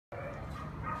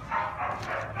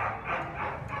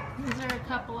These are a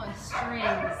couple of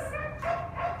strays.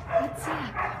 What's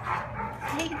up?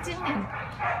 How you doing?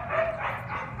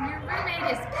 Your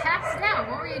roommate is passed out.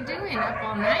 What were you doing? Up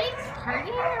all night?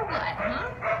 Partying or what, huh?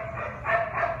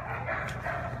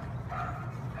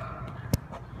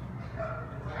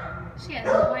 She has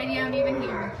no idea I'm even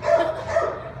here.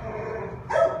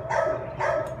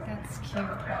 That's cute.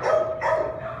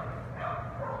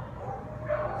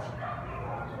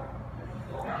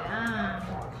 Yeah.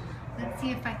 Let's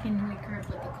see if I can wake her up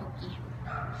with a cookie.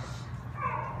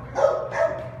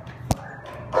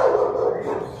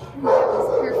 That was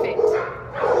perfect.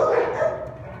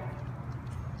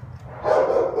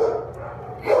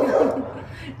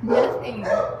 Nothing.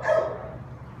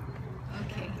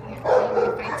 Okay, here, maybe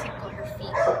if I tickle her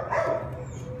feet.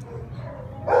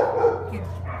 Here.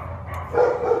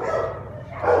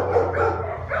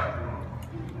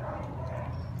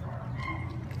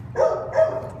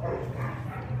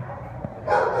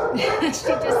 She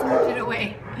just moved it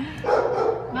away.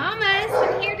 Mamas,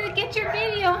 I'm here to get your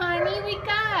video, honey. Wake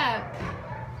up.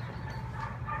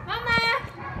 Mama.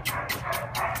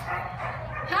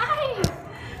 Hi.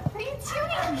 What are you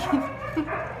doing?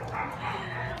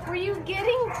 Were you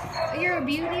getting your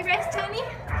beauty rest, honey?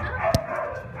 Huh?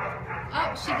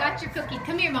 Oh, she got your cookie.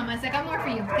 Come here, mamas. I got more for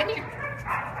you. Come here.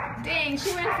 Dang,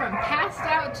 she went from passed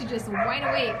out to just wide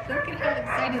awake. Look at how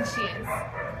excited she is.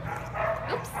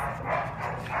 Oops.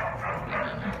 Here,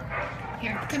 Mama.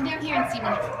 Here, come down here and see me.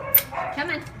 Come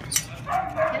on.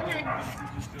 Come on.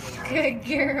 Good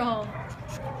girl.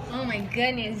 Oh my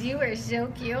goodness, you are so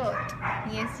cute.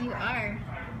 Yes, you are.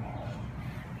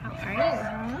 How are you,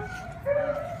 huh?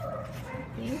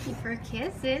 Thank you for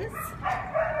kisses.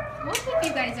 Both of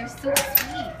you guys are so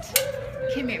sweet.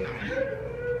 Come here, Mama.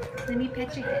 Let me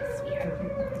pet your head, sweetheart.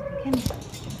 Come here.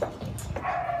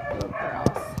 Little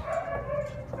girls.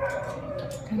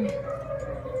 Come here.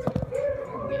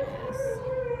 Yes.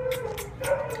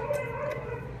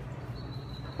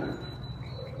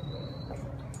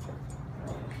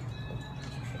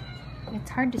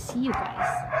 It's hard to see you guys.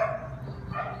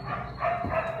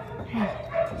 Hey.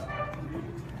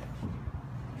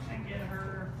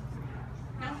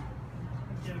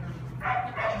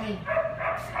 Hey.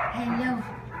 Hello.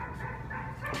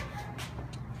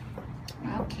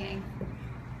 Okay.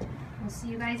 We'll see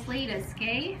you guys later,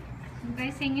 okay? You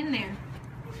guys hang in there.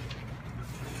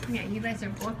 Yeah, you guys are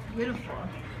both beautiful.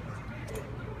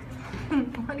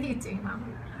 What are you doing, Mama?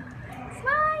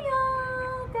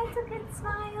 Smile! That's a good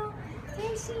smile.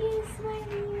 There she is,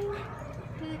 smiling.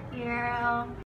 Good girl.